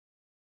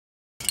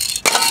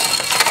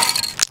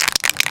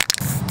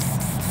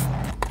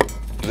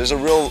There's a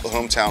real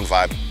hometown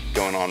vibe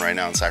going on right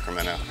now in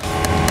Sacramento.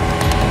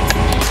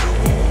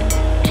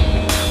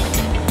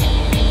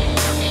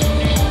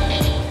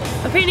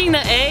 I'm painting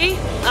the A.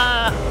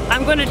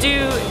 I'm going to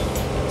do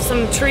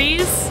some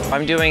trees.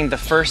 I'm doing the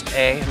first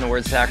A in the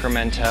word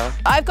Sacramento.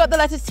 I've got the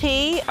letter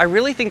T. I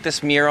really think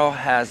this mural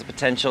has the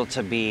potential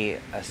to be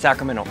a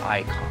Sacramento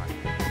icon.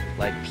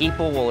 Like,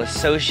 people will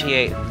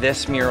associate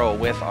this mural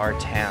with our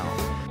town.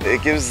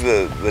 It gives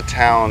the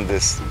town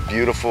this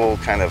beautiful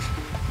kind of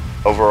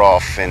overall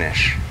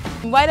finish.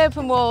 Wide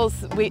Open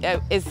Walls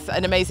is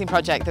an amazing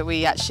project that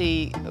we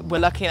actually were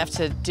lucky enough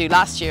to do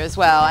last year as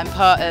well. I'm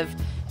part of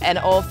an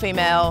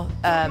all-female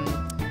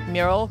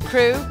mural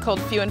crew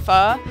called Few and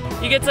Far.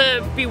 You get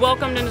to be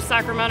welcomed into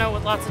Sacramento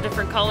with lots of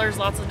different colors,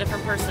 lots of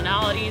different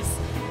personalities.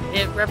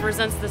 It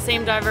represents the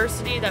same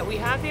diversity that we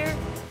have here.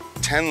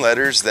 10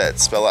 letters that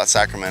spell out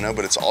Sacramento,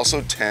 but it's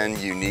also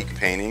 10 unique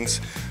paintings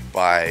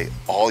by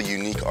all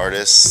unique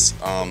artists,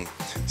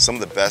 some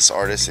of the best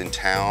artists in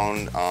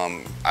town,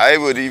 I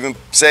would even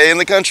say in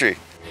the country.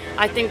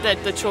 I think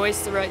that the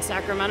choice to write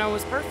Sacramento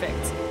was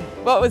perfect.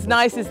 What was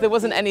nice is there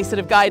wasn't any sort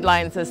of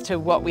guidelines as to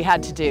what we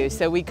had to do,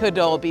 so we could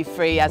all be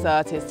free as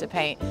artists to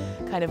paint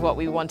kind of what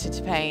we wanted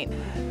to paint.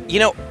 You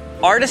know,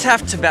 artists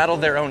have to battle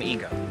their own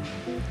ego.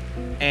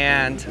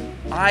 And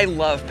I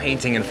love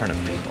painting in front of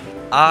people.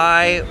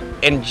 I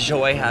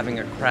enjoy having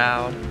a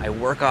crowd. I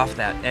work off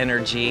that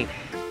energy.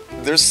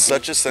 There's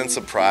such a sense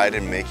of pride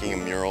in making a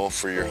mural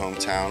for your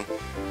hometown.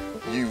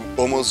 You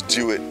almost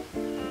do it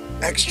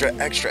extra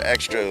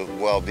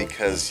well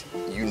because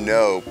you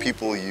know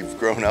people you've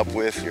grown up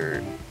with,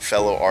 your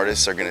fellow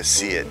artists are gonna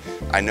see it.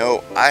 I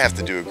know I have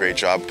to do a great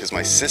job because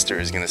my sister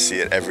is gonna see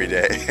it every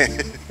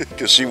day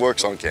because she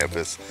works on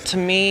campus. To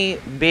me,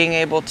 being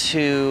able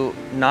to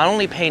not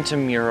only paint a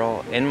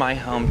mural in my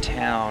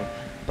hometown,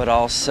 but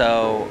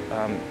also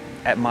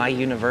at my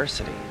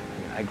university.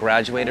 I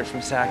graduated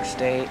from Sac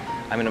State.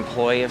 I'm an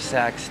employee of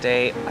Sac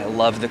State. I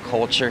love the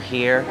culture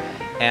here.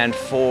 And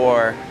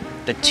for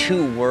the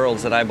two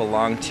worlds that I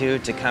belong to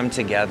come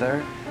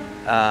together,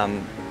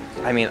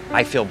 I mean,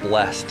 I feel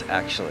blessed,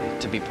 actually,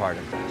 to be part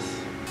of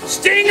this.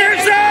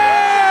 Stingers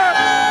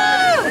up!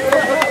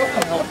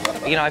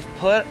 You know, I've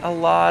put a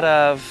lot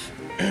of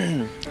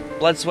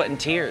blood, sweat, and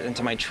tears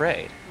into my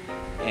trade.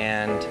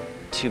 And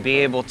to be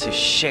able to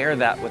share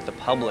that with the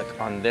public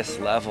on this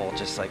level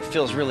just like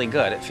feels really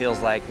good. It feels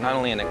like not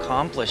only an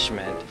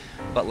accomplishment,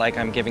 but like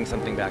I'm giving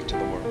something back to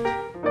the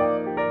world.